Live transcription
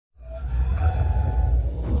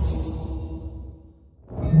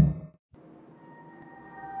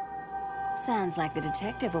Sounds like the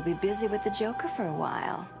detective will be busy with the Joker for a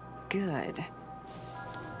while. Good.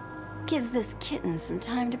 Gives this kitten some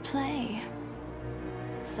time to play.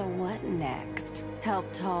 So what next?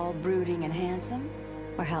 Help tall, brooding, and handsome?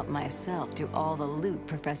 Or help myself do all the loot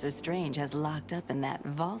Professor Strange has locked up in that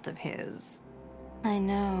vault of his? I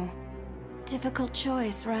know. Difficult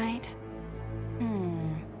choice, right?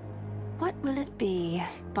 What will it be?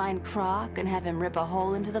 Find Croc and have him rip a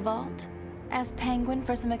hole into the vault? Ask Penguin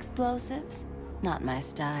for some explosives? Not my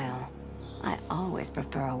style. I always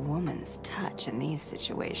prefer a woman's touch in these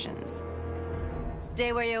situations.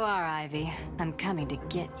 Stay where you are, Ivy. I'm coming to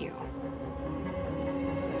get you.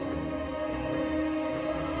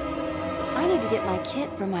 I need to get my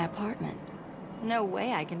kit from my apartment. No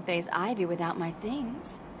way I can face Ivy without my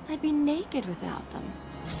things. I'd be naked without them.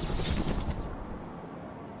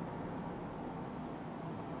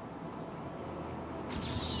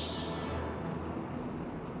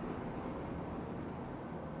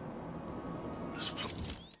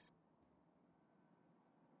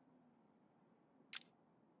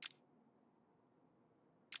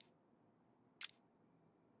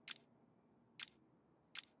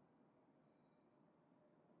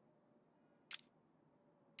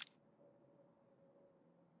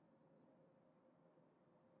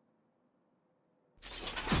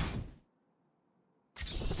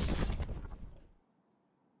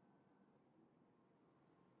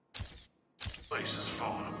 Place is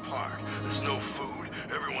falling apart. There's no food.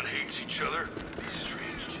 Everyone hates each other. These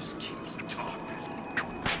Strange just keeps talking.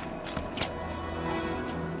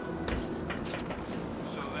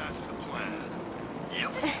 So that's the plan.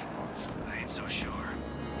 Yep. I ain't so sure.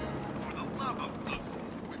 For the love of... Look,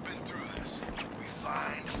 we've been through this. We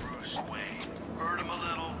find Bruce Wayne, hurt him a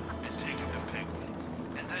little, and take him to Penguin.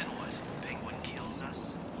 And then what? Penguin kills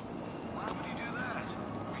us? Why would he do that?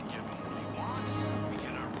 We give him what he wants. We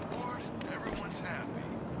get our reward. Everyone's happy.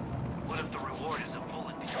 What if the reward is a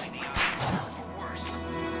bullet between the eyes? Or worse.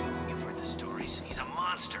 You've heard the stories. He's a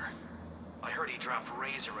monster. I heard he dropped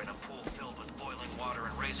Razor in a pool filled with boiling water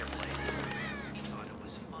and razor blades. He thought it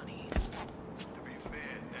was funny. To be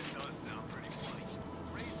fair, that does sound pretty funny.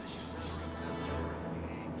 Razor should never have left Joker's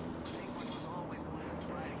gang. Penguin was always going to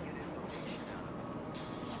try to get information out of him.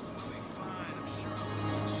 We'll be fine, I'm sure.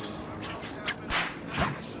 Whatever's happened,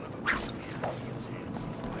 that son of a bitch will be able to get his hands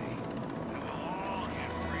on Wayne. And we'll all get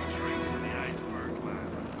free drinks in the Iceberg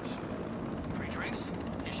Lounge. Free drinks?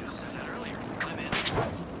 You should have said that earlier. I'm in.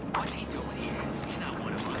 What's he doing here? He's not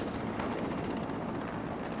one of us.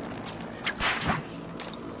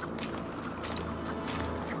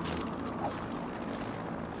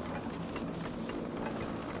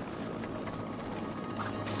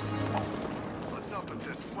 What's up with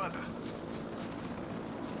this weather?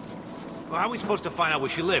 Well, how are we supposed to find out where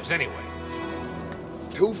she lives, anyway?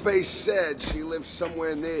 Two-Face said she lives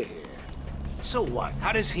somewhere near here. So what?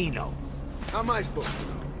 How does he know? How am I supposed to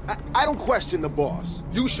know? I don't question the boss.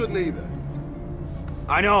 You shouldn't either.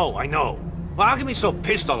 I know. Well, how can be so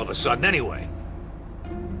pissed all of a sudden, anyway?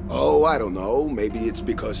 Oh, I don't know. Maybe it's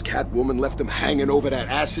because Catwoman left him hanging over that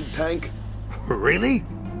acid tank? Really?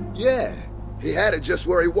 Yeah. He had it just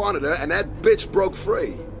where he wanted her, and that bitch broke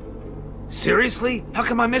free. Seriously? How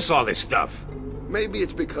come I miss all this stuff? Maybe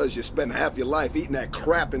it's because you spend half your life eating that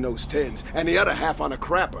crap in those tins, and the other half on a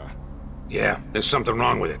crapper. Yeah, there's something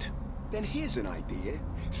wrong with it. Then here's an idea.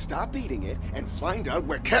 Stop eating it and find out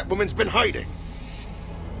where Catwoman's been hiding.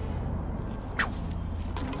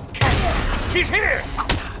 She's here!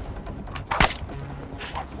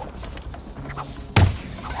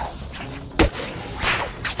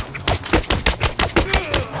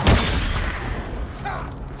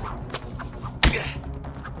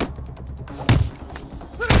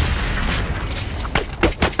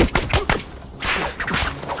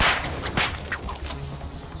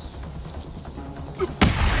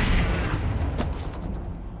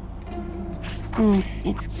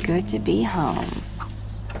 It's good to be home.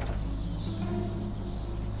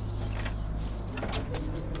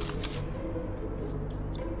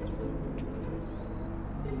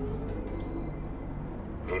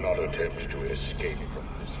 Do not attempt to escape from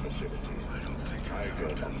this facility. I don't think I've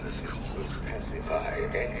ever done this cold.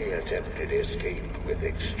 Pacify any attempted escape with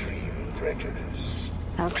extreme prejudice.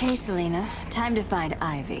 Okay, Selina. Time to find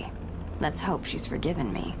Ivy. Let's hope she's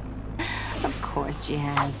forgiven me. Of course she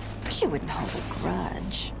has. She wouldn't hold a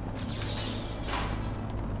grudge.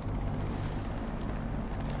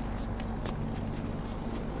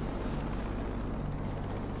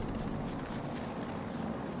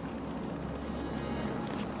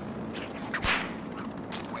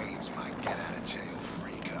 Wayne's my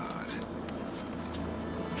get-out-of-jail-free card.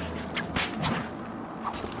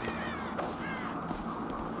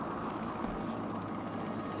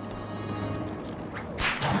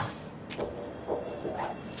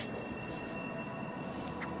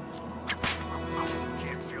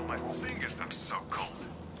 I'm so cold.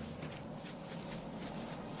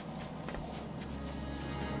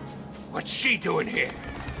 What's she doing here?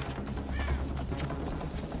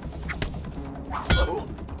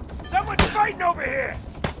 Someone's fighting over here!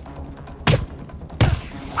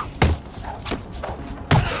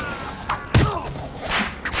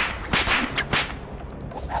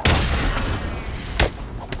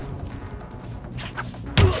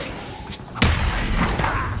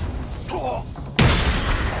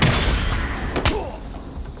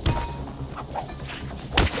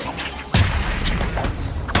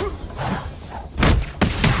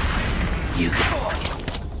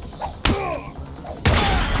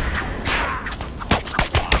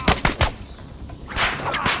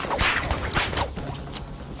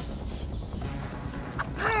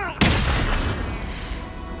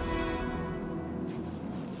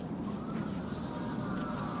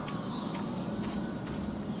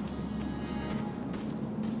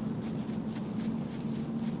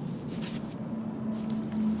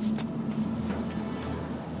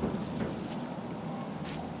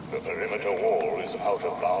 The perimeter wall is out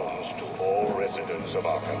of bounds to all residents of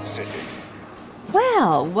Arkham City.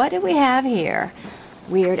 Well, what do we have here?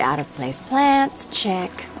 Weird out-of-place plants,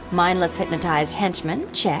 check. Mindless hypnotized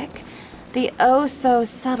henchmen, check. The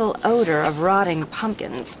oh-so-subtle odor of rotting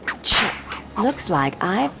pumpkins, check. Looks like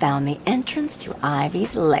I've found the entrance to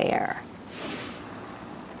Ivy's lair.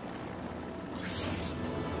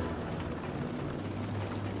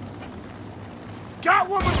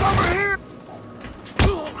 Catwoman's over here!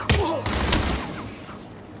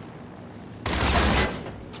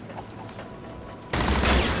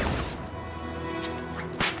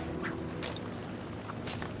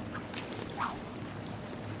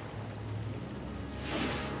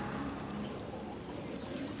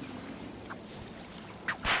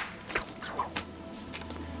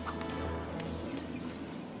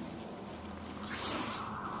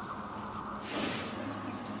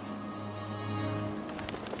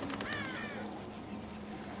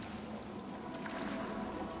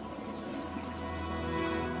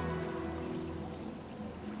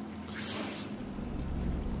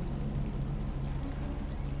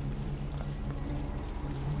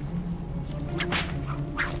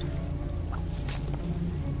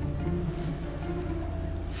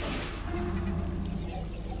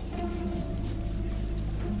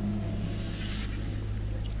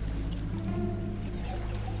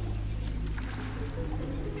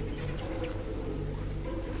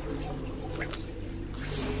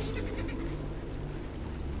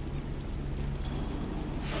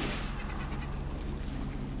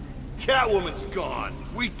 Catwoman's gone.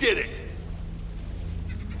 We did it.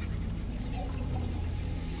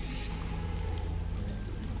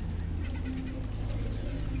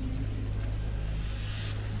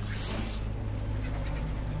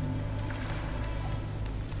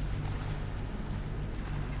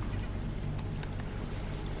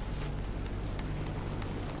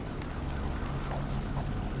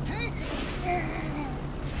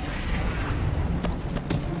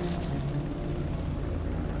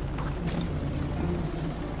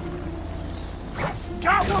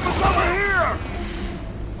 Catwoman's over here!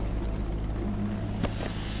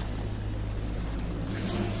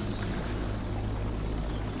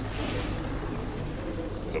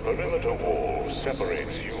 The perimeter wall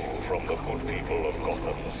separates you from the good people of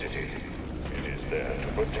Gotham City. It is there to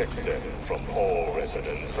protect them from all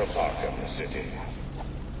residents of Arkham City.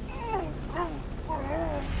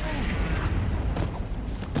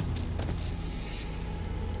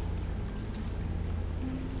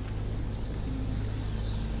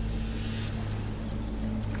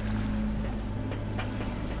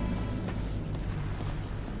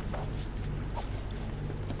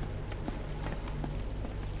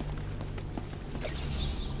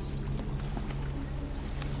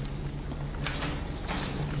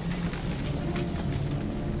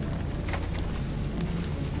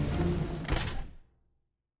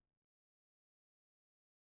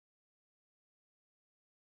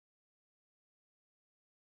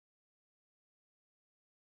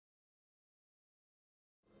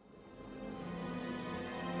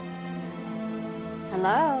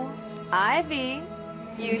 Hello? Ivy?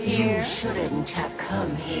 You here? You shouldn't have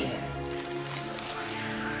come here.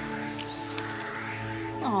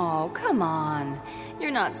 Oh, come on. You're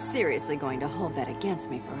not seriously going to hold that against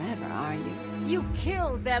me forever, are you? You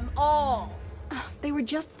killed them all! They were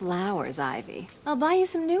just flowers, Ivy. I'll buy you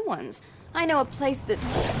some new ones. I know a place that...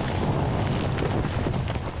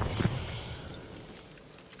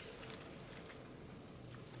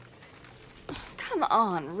 Come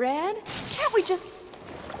on, Red. Can't we just...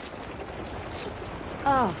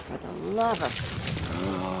 Oh, for the love of...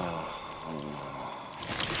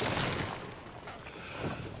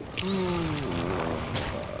 Hey,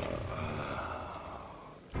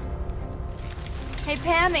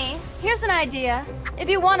 Pammy, here's an idea. If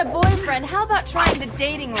you want a boyfriend, how about trying the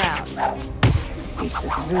dating route? It's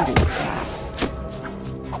this voodoo crap.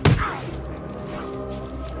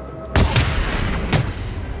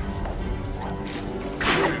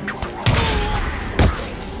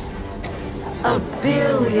 A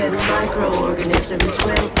billion microorganisms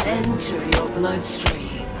will enter your bloodstream.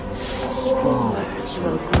 Spores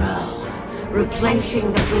will grow, replacing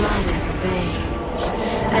the blood in your veins.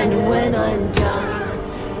 And when I'm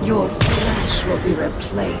done, your flesh will be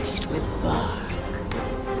replaced with bark.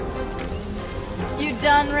 You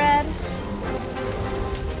done, Red?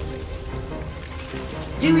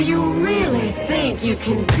 Do you really think you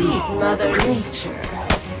can beat Mother Nature?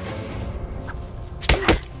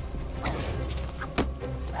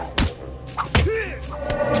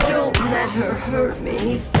 Don't let her hurt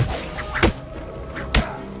me.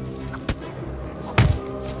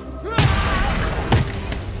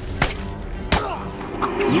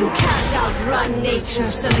 You can't outrun nature,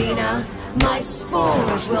 Selena. My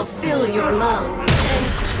spores will fill your lungs and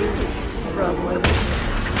kill you from within.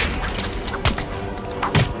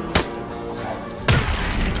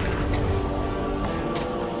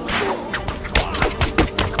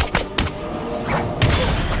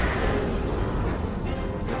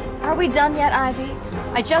 Are we done yet, Ivy?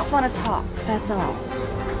 I just want to talk, that's all.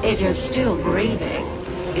 If you're still breathing,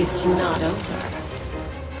 it's not over.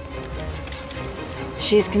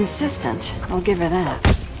 She's consistent, I'll give her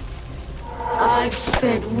that. I've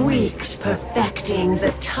spent weeks perfecting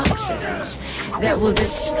the toxins that will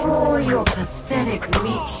destroy your pathetic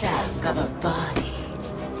meat sack of a body.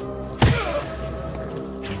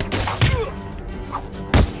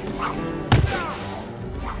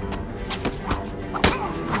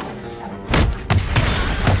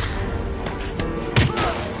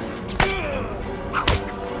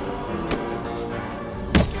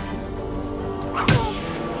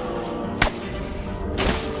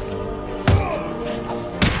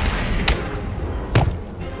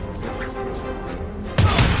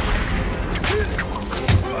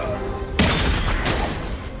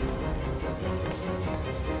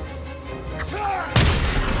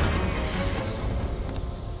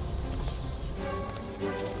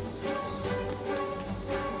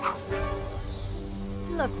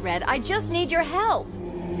 Look, Red, I just need your help.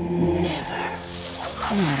 Never.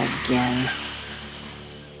 Not again.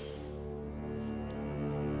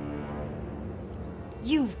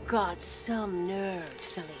 You've got some nerve,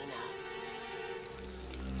 Selena.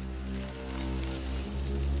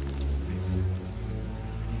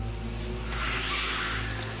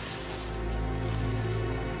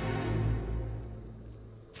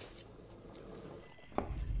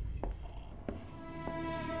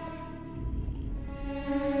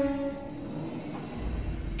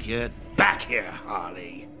 Get back here,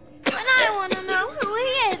 Harley. But I want to know who he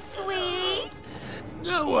is, sweetie.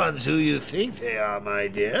 No one's who you think they are, my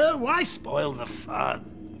dear. Why spoil the fun?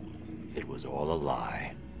 It was all a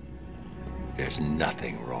lie. There's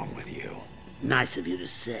nothing wrong with you. Nice of you to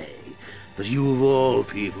say, but you of all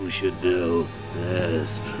people should know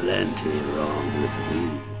there's plenty wrong with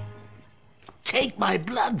me. Take my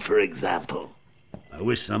blood, for example. I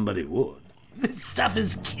wish somebody would. This stuff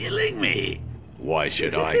is killing me. Why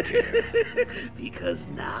should I care? Because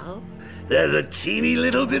now there's a teeny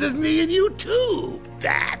little bit of me in you too,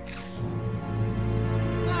 Bats.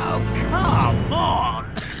 Oh, come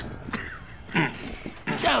on.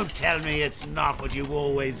 Don't tell me it's not what you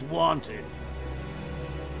always wanted.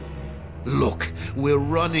 Look, we're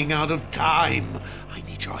running out of time. I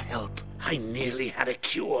need your help. I nearly had a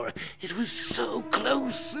cure. It was so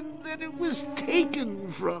close, and then it was taken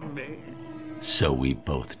from me. So we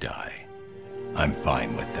both die. I'm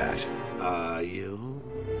fine with that. Are you?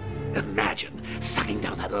 Imagine sucking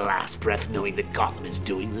down that last breath knowing that Gotham is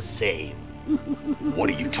doing the same. What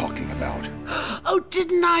are you talking about? Oh,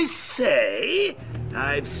 didn't I say?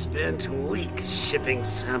 I've spent weeks shipping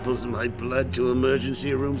samples of my blood to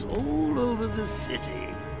emergency rooms all over the city.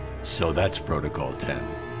 So that's Protocol 10.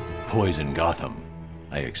 Poison Gotham.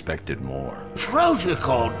 I expected more.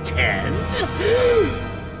 Protocol 10?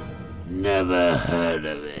 Never heard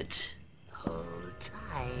of it. Hold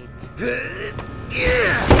tight.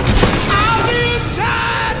 I'll be in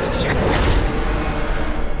touch!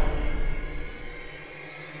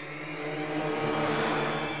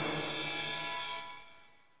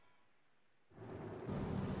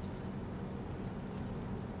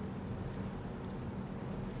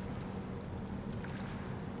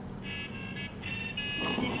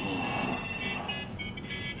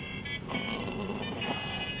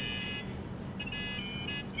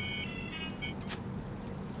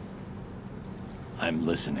 I'm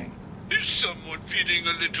listening. Is someone feeling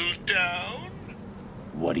a little down?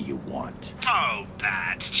 What do you want? Oh,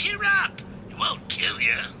 Pat, cheer up. It won't kill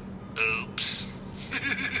you. Oops.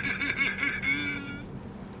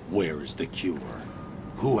 Where is the cure?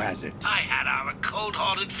 Who has it? I had our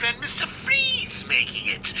cold-hearted friend Mr. Freeze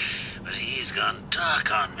making it, but he's gone dark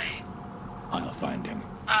on me. I'll find him.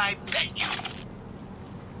 I bet you.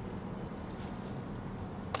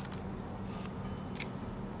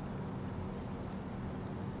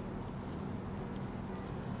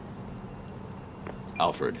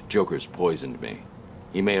 Alfred, Joker's poisoned me.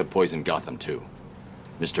 He may have poisoned Gotham too.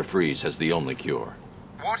 Mr. Freeze has the only cure.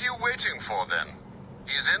 What are you waiting for, then?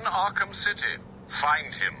 He's in Arkham City.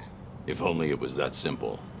 Find him. If only it was that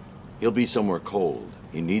simple. He'll be somewhere cold.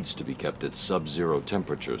 He needs to be kept at sub-zero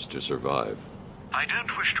temperatures to survive. I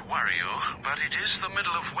don't wish to worry you, but it is the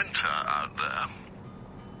middle of winter out there.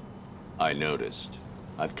 I noticed.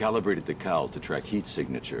 I've calibrated the cowl to track heat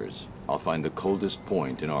signatures. I'll find the coldest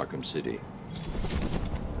point in Arkham City.